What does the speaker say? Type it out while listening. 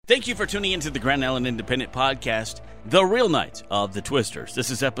Thank you for tuning into the Grand Island Independent Podcast, The Real Night of the Twisters. This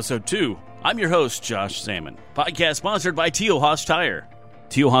is episode 2. I'm your host, Josh Salmon. Podcast sponsored by Tio Haas Tire.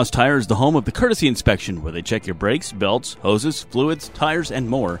 Tio Haas Tire is the home of the courtesy inspection, where they check your brakes, belts, hoses, fluids, tires, and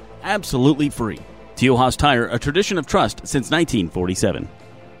more, absolutely free. Tio Haas Tire, a tradition of trust since 1947.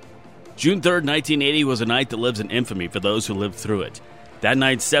 June 3rd, 1980 was a night that lives in infamy for those who lived through it. That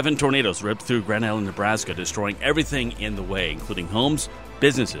night, 7 tornadoes ripped through Grand Island, Nebraska, destroying everything in the way, including homes,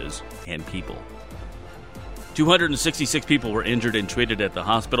 businesses, and people. 266 people were injured and treated at the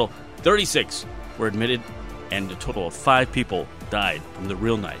hospital. 36 were admitted, and a total of 5 people died from the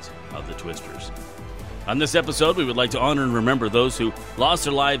real night of the Twisters. On this episode, we would like to honor and remember those who lost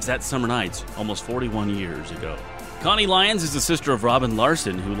their lives that summer night almost 41 years ago. Connie Lyons is the sister of Robin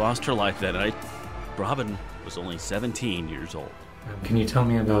Larson, who lost her life that night. Robin was only 17 years old. Can you tell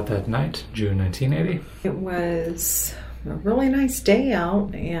me about that night, June 1980? It was a really nice day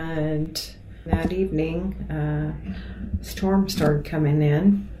out, and that evening, storm started coming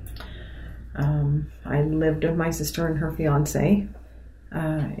in. I lived with my sister and her fiance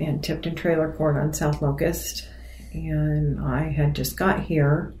in Tipton Trailer Court on South Locust, and I had just got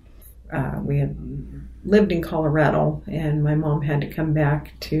here. We had lived in Colorado, and my mom had to come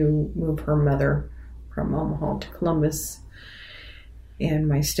back to move her mother from Omaha to Columbus. And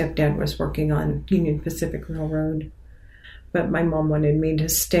my stepdad was working on Union Pacific Railroad. But my mom wanted me to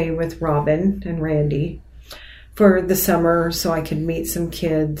stay with Robin and Randy for the summer so I could meet some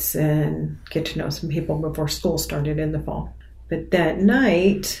kids and get to know some people before school started in the fall. But that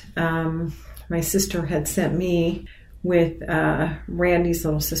night, my sister had sent me with Randy's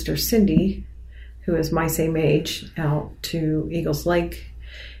little sister, Cindy, who is my same age, out to Eagles Lake.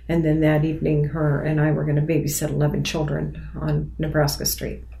 And then that evening, her and I were going to babysit 11 children on Nebraska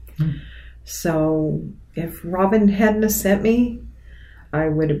Street. So if Robin hadn't have sent me, I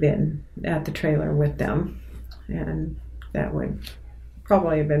would have been at the trailer with them. And that would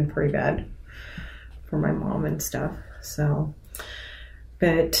probably have been pretty bad for my mom and stuff. So,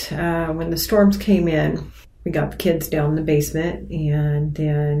 but when the storms came in, we got the kids down in the basement, and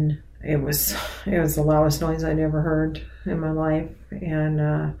then it was the loudest noise I'd ever heard in my life, and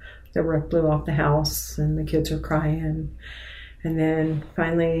the roof blew off the house, and the kids were crying. And then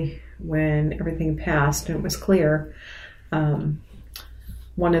finally, when everything passed and it was clear,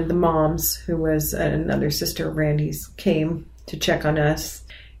 one of the moms, who was another sister of Randy's, came to check on us,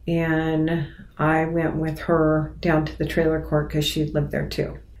 and I went with her down to the trailer court because she lived there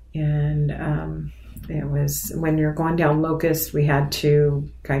too. And it was when you're going down Locust, we had to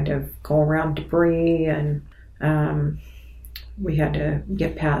kind of go around debris, and we had to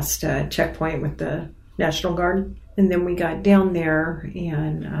get past a checkpoint with the National Guard. And then we got down there,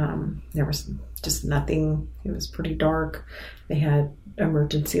 and there was just nothing. It was pretty dark. They had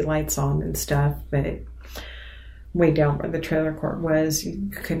emergency lights on and stuff, but way down where the trailer court was, you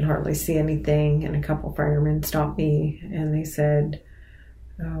couldn't hardly see anything. And a couple firemen stopped me, and they said,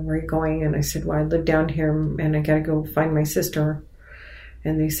 where are you going? And I said, well, I live down here, and I got to go find my sister.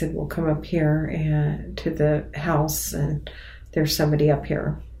 And they said, well, come up here and to the house, and there's somebody up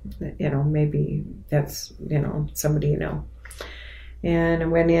here. Maybe that's, somebody you know. And I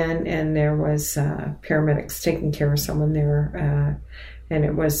went in, and there was paramedics taking care of someone there, and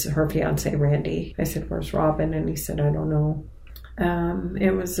it was her fiance, Randy. I said, where's Robin? And he said, I don't know.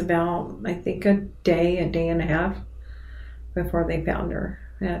 It was about, I think, a day and a half before they found her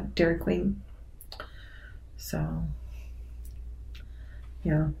at Dairy Queen. So,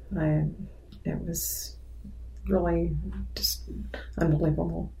 yeah, it was really just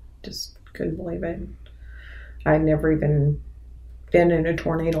unbelievable. Just couldn't believe it. I'd never even been in a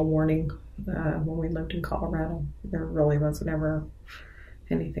tornado warning when we lived in Colorado. There really wasn't ever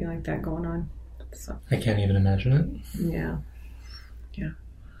anything like that going on. So I can't even imagine it. Yeah.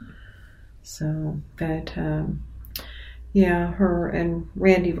 So, but her and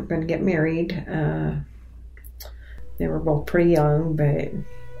Randy were going to get married. They were both pretty young, but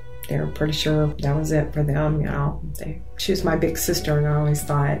they were pretty sure that was it for them. She was my big sister, and I always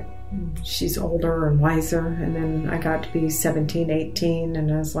thought she's older and wiser. And then I got to be 17, 18,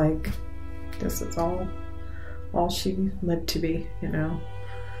 and I was like, this is all she lived to be,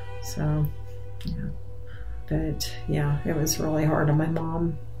 So, yeah. But, yeah, it was really hard on my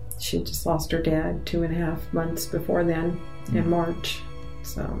mom. She just lost her dad 2.5 months before then, in March.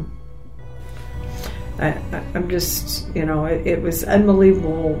 So I'm just, it was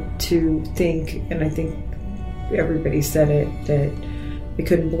unbelievable to think, and I think everybody said it, that we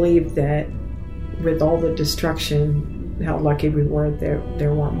couldn't believe that with all the destruction, how lucky we were that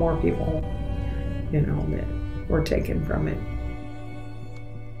there weren't more people, that were taken from it.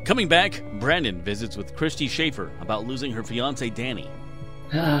 Coming back, Brandon visits with Christy Schaefer about losing her fiance, Danny.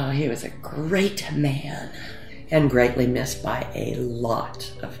 Oh, he was a great man and greatly missed by a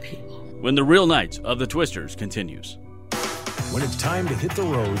lot of people. When the real night of the Twisters continues. When it's time to hit the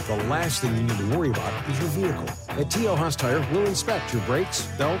road, the last thing you need to worry about is your vehicle. At T.O. Haas Tire, we'll inspect your brakes,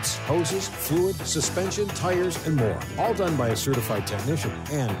 belts, hoses, fluid, suspension, tires, and more. All done by a certified technician,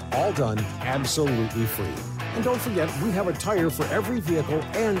 and all done absolutely free. And don't forget, we have a tire for every vehicle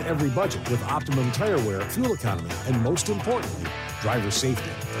and every budget with optimum tire wear, fuel economy, and most importantly, driver safety.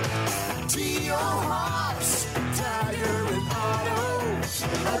 T.O. Haas Tire and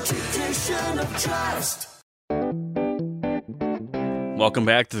Auto, a tradition of trust. Welcome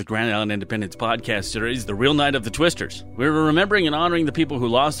back to the Grand Island Independence podcast series, The Real Night of the Twisters. We're remembering and honoring the people who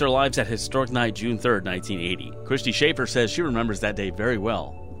lost their lives at historic night June 3rd, 1980. Christy Schaefer says she remembers that day very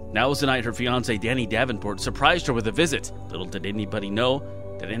well. Now was the night her fiancé Danny Davenport surprised her with a visit. Little did anybody know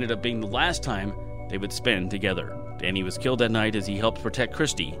that ended up being the last time they would spend together. Danny was killed that night as he helped protect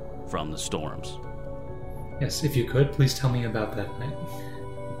Christy from the storms. Yes, if you could, please tell me about that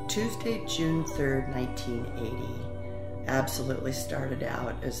night. Tuesday, June 3rd, 1980, absolutely started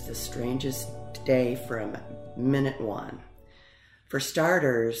out as the strangest day from minute one. For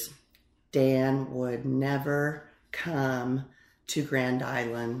starters, Dan would never come to Grand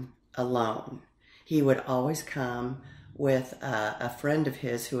Island alone. He would always come with a friend of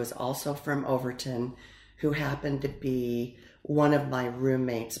his who was also from Overton, who happened to be one of my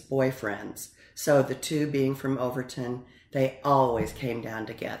roommate's boyfriends. So the two being from Overton, they always came down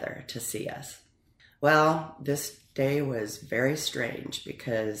together to see us. Well, this day was very strange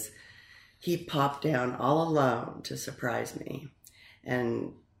because he popped down all alone to surprise me.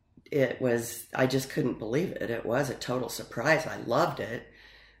 And I just couldn't believe it. It was a total surprise. I loved it,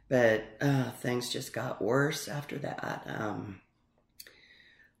 but things just got worse after that.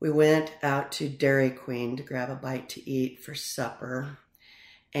 We went out to Dairy Queen to grab a bite to eat for supper,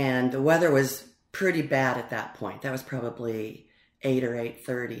 and the weather was pretty bad at that point. That was probably 8 or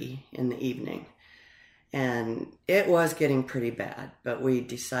 8:30 in the evening. And it was getting pretty bad, but we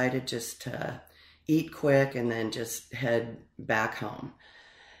decided just to eat quick and then just head back home.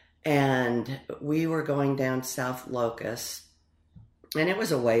 And we were going down South Locust, and it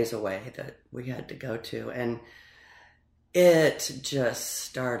was a ways away that we had to go to, and it just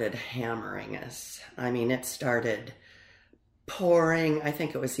started hammering us. I mean, it started pouring. I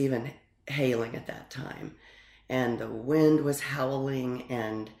think it was even hailing at that time, and the wind was howling,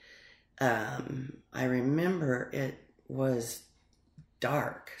 and I remember it was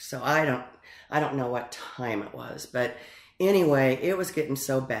dark, so I don't know what time it was, but anyway, it was getting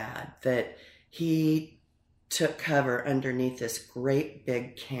so bad that he took cover underneath this great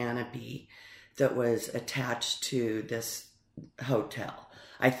big canopy that was attached to this hotel.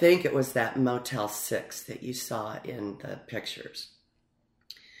 I think it was that Motel 6 that you saw in the pictures.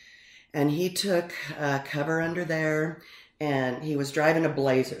 And he took cover under there, and he was driving a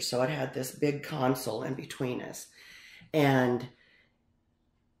Blazer, so it had this big console in between us. And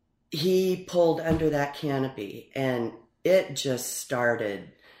he pulled under that canopy, and it just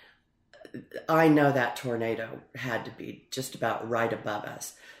started. I know that tornado had to be just about right above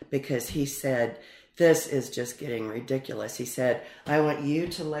us, because he said, "This is just getting ridiculous." He said, "I want you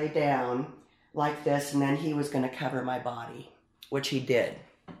to lay down like this," and then he was going to cover my body, which he did.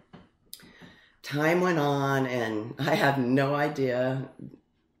 Time went on, and I have no idea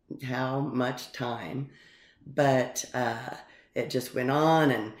how much time, but it just went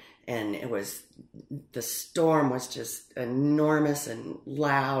on, and it was, the storm was just enormous and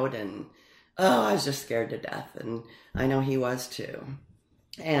loud, and I was just scared to death, and I know he was too.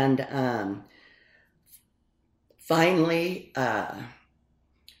 And finally,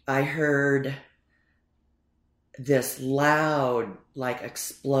 I heard this loud, like,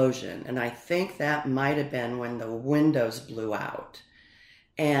 explosion, and I think that might have been when the windows blew out,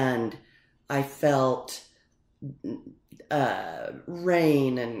 and I felt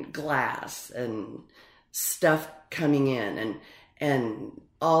rain and glass and stuff coming in, and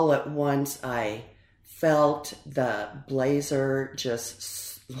all at once I felt the Blazer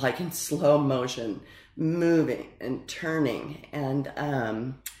just like in slow motion moving and turning, and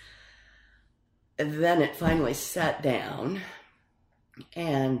then it finally sat down,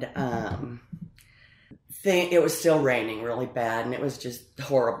 and it was still raining really bad, and it was just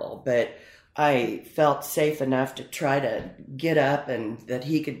horrible, but I felt safe enough to try to get up, and that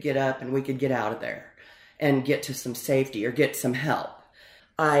he could get up and we could get out of there and get to some safety or get some help.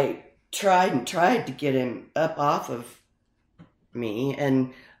 I tried to get him up off of me,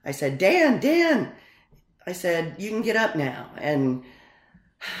 and I said, Dan, I said, "You can get up now." And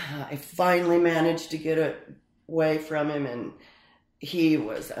I finally managed to get away from him, and he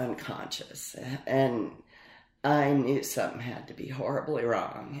was unconscious. And I knew something had to be horribly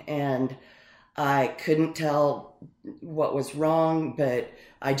wrong. And I couldn't tell what was wrong, but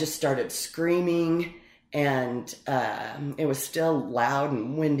I just started screaming, and it was still loud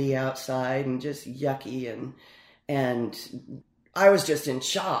and windy outside and just yucky, and I was just in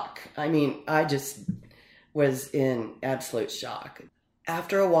shock. I mean, I just was in absolute shock.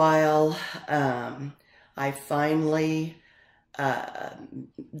 After a while, I finally,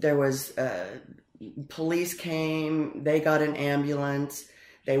 there was, police came, they got an ambulance.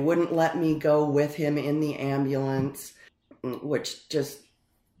 They wouldn't let me go with him in the ambulance, which just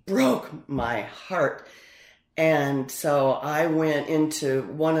broke my heart. And so I went into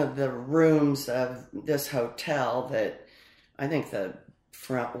one of the rooms of this hotel that I think the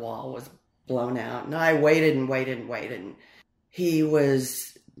front wall was blown out. And I waited and waited and waited. And he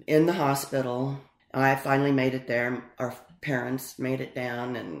was in the hospital. I finally made it there. Our parents made it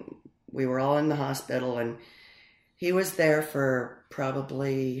down, and we were all in the hospital. And he was there for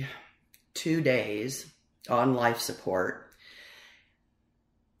probably 2 days on life support.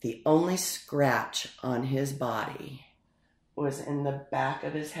 The only scratch on his body was in the back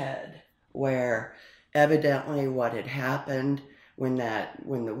of his head, where evidently what had happened when the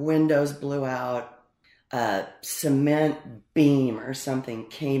windows blew out, a cement beam or something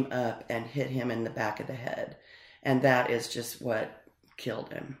came up and hit him in the back of the head. And that is just what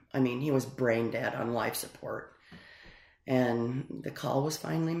killed him. I mean, he was brain dead on life support. And the call was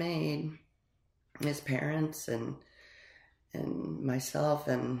finally made. His parents and myself,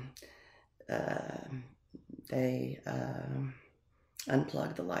 and they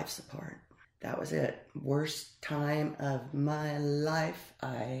unplugged the life support. That was it. Worst time of my life.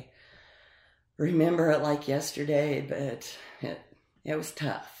 I remember it like yesterday, but it was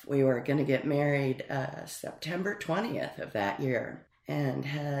tough. We were going to get married September 20th of that year, and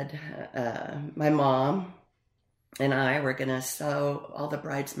had my mom and I were going to sew all the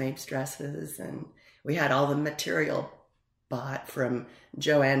bridesmaids' dresses, and we had all the material bought from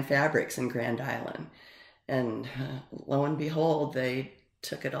Joann Fabrics in Grand Island. And lo and behold, they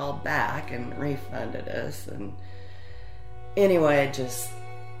took it all back and refunded us. And anyway, just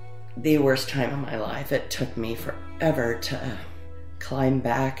the worst time of my life. It took me forever to climb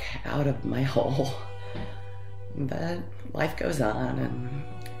back out of my hole. But life goes on, and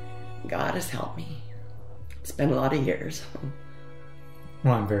God has helped me. It's been a lot of years.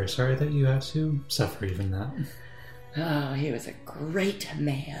 Well, I'm very sorry that you have to suffer even that. Oh, he was a great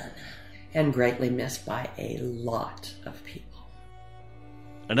man, and greatly missed by a lot of people.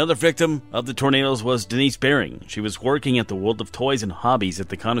 Another victim of the tornadoes was Denise Bering. She was working at the World of Toys and Hobbies at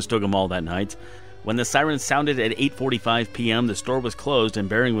the Conestoga Mall that night. When the siren sounded at 8:45 p.m., the store was closed and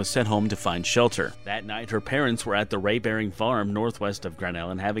Bering was sent home to find shelter. That night, her parents were at the Ray Bering farm northwest of Grand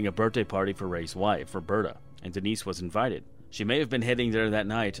Island having a birthday party for Ray's wife, Roberta, and Denise was invited. She may have been heading there that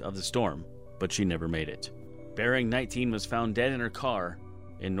night of the storm, but she never made it. Bering, 19, was found dead in her car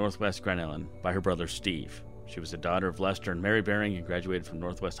in northwest Grand Island by her brother Steve. She was the daughter of Lester and Mary Bering and graduated from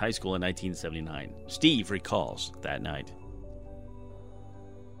Northwest High School in 1979. Steve recalls that night.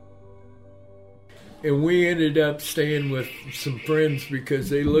 And we ended up staying with some friends because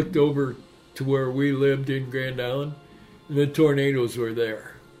they looked over to where we lived in Grand Island, and the tornadoes were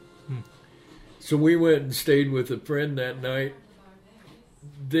there. So we went and stayed with a friend that night.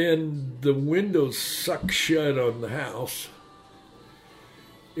 Then the windows sucked shut on the house,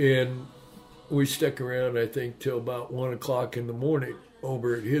 and we stuck around, I think, till about 1 o'clock in the morning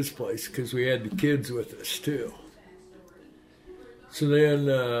over at his place because we had the kids with us too. So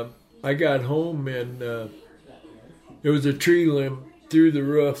then I got home, and there was a tree limb through the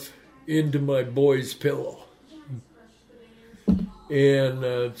roof into my boy's pillow.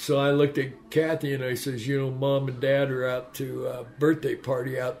 And so I looked at Kathy and I says, you know, Mom and Dad are out to a birthday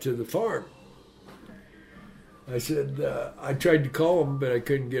party out to the farm. I said, I tried to call them, but I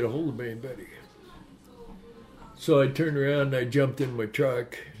couldn't get a hold of anybody. So I turned around and I jumped in my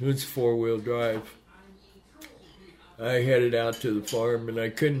truck. It was 4-wheel drive. I headed out to the farm, and I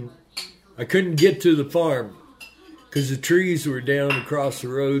couldn't get to the farm because the trees were down across the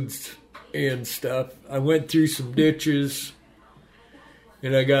roads and stuff. I went through some ditches,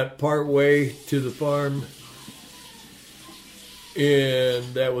 and I got part way to the farm, and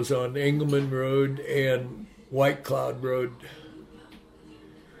that was on Engelman Road and White Cloud Road.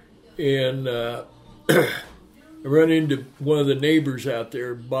 And I run into one of the neighbors out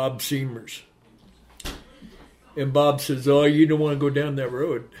there, Bob Seamers. And Bob says, oh, you don't want to go down that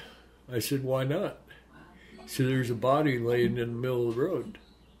road. I said, why not? He said, there's a body laying in the middle of the road.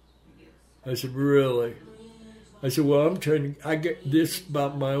 I said, really? I said, well, I get this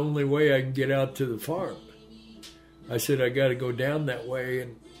about my only way I can get out to the farm. I said, I got to go down that way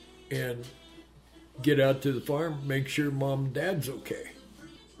and get out to the farm, make sure Mom and Dad's okay.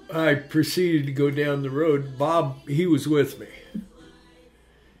 I proceeded to go down the road. Bob, he was with me.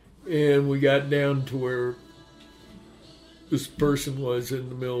 And we got down to where this person was in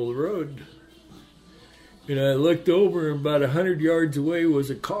the middle of the road. And I looked over, and about 100 yards away was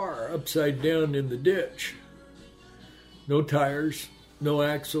a car upside down in the ditch. No tires, no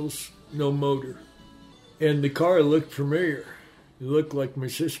axles, no motor. And the car looked familiar. It looked like my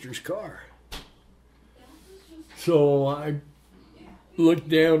sister's car. So I looked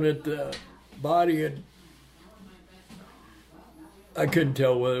down at the body, and I couldn't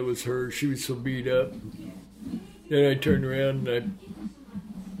tell whether it was her. She was so beat up. Then I turned around, and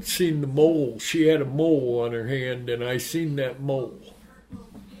I seen the mole. She had a mole on her hand, and I seen that mole.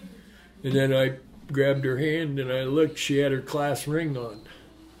 And then I grabbed her hand, and I looked. She had her class ring on.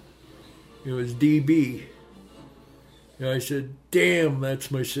 It was DB. And I said, damn,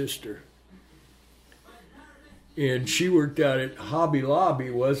 that's my sister. And she worked out at Hobby Lobby,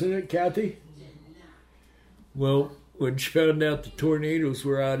 wasn't it, Kathy? Well, when she found out the tornadoes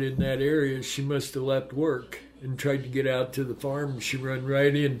were out in that area, she must have left work and tried to get out to the farm, and she ran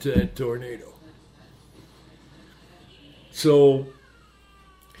right into that tornado. So,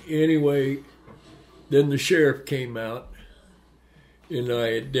 anyway, then the sheriff came out, and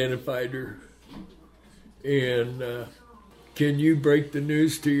I identified her. And, can you break the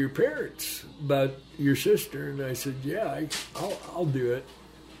news to your parents about your sister? And I said, yeah, I'll do it.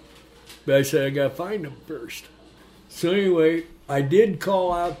 But I said, I got to find them first. So anyway, I did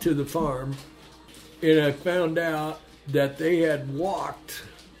call out to the farm, and I found out that they had walked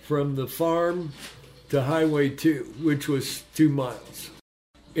from the farm to Highway 2, which was 2 miles.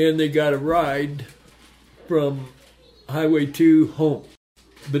 And they got a ride from Highway 2 home.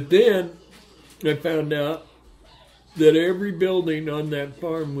 But then I found out that every building on that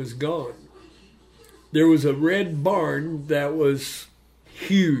farm was gone. There was a red barn that was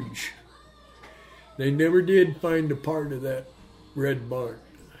huge. They never did find a part of that red barn.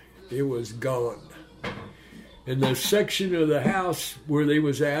 It was gone. And the section of the house where they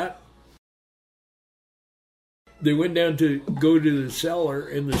was at, they went down to go to the cellar,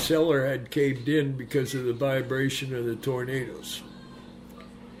 and the cellar had caved in because of the vibration of the tornadoes.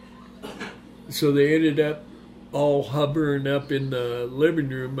 So they ended up all hovering up in the living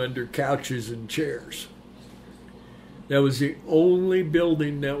room under couches and chairs. That was the only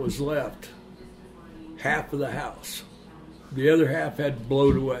building that was left. Half of the house. The other half had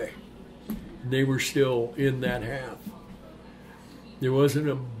blown away. They were still in that half. There wasn't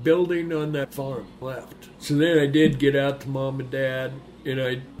a building on that farm left. So then I did get out to Mom and Dad, and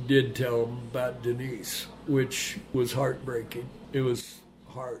I did tell them about Denise, which was heartbreaking. It was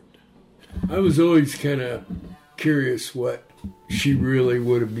hard. I was always kind of curious what she really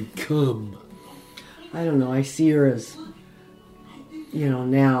would have become. I don't know. I see her as,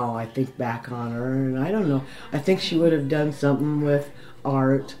 now I think back on her, and I don't know. I think she would have done something with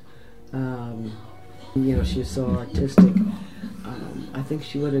art. She was so artistic. I think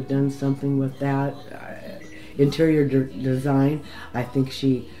she would have done something with that. Interior design. I think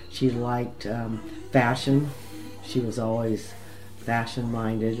she liked fashion. She was always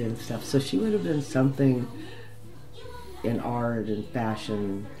fashion-minded and stuff. So she would have done something in art and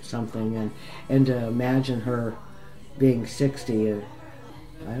fashion, something. And to imagine her being 60, I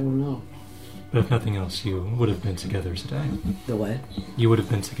don't know. But if nothing else, you would have been together today. The what? You would have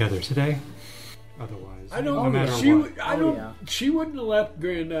been together today. Otherwise, I don't no know. matter what. She wouldn't have left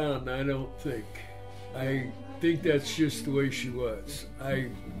Grand Island, I don't think. I think that's just the way she was.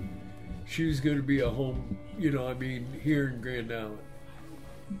 She was going to be a home, here in Grand Island.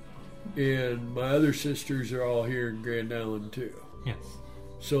 And my other sisters are all here in Grand Island too. Yes.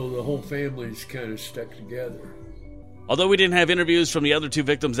 So the whole family's kind of stuck together. Although we didn't have interviews from the other 2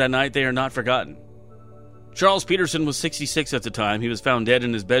 victims that night, they are not forgotten. Charles Peterson was 66 at the time. He was found dead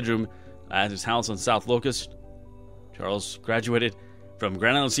in his bedroom at his house on South Locust. Charles graduated from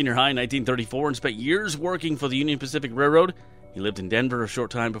Grand Island Senior High in 1934 and spent years working for the Union Pacific Railroad. He lived in Denver a short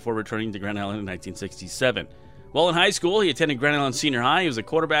time before returning to Grand Island in 1967. While in high school, he attended Grand Island Senior High. He was a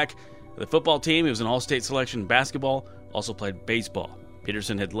quarterback for the football team. He was an all-state selection in basketball, also played baseball.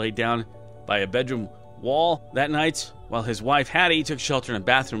 Peterson had laid down by a bedroom wall that night, while his wife Hattie took shelter in a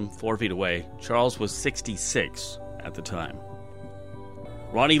bathroom 4 feet away. Charles was 66 at the time.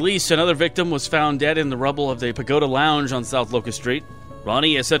 Ronnie Lease, another victim, was found dead in the rubble of the Pagoda Lounge on South Locust Street.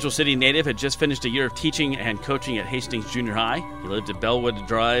 Ronnie, a Central City native, had just finished a year of teaching and coaching at Hastings Junior High. He lived at Bellwood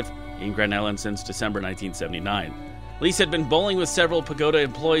Drive in Grand Island since December 1979. Lise had been bowling with several Pagoda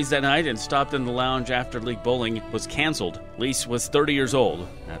employees that night and stopped in the lounge after league bowling was canceled. Lise was 30 years old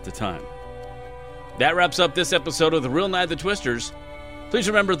at the time. That wraps up this episode of The Real Night of the Twisters. Please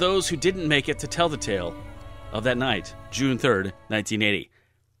remember those who didn't make it to tell the tale of that night, June 3rd, 1980.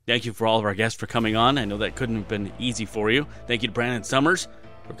 Thank you for all of our guests for coming on. I know that couldn't have been easy for you. Thank you to Brandon Summers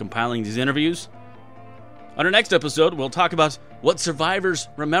for compiling these interviews. On our next episode, we'll talk about what survivors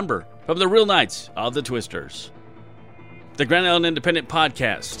remember from the real nights of the Twisters. The Grand Island Independent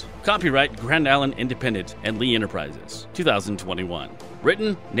Podcast. Copyright Grand Island Independent and Lee Enterprises, 2021.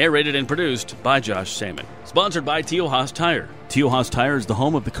 Written, narrated, and produced by Josh Salmon. Sponsored by Tio Haas Tire. Tio Haas Tire is the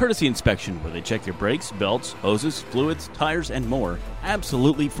home of the courtesy inspection where they check your brakes, belts, hoses, fluids, tires, and more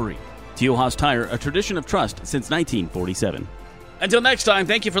absolutely free. Tio Haas Tire, a tradition of trust since 1947. Until next time,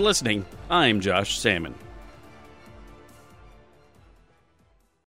 thank you for listening. I'm Josh Salmon.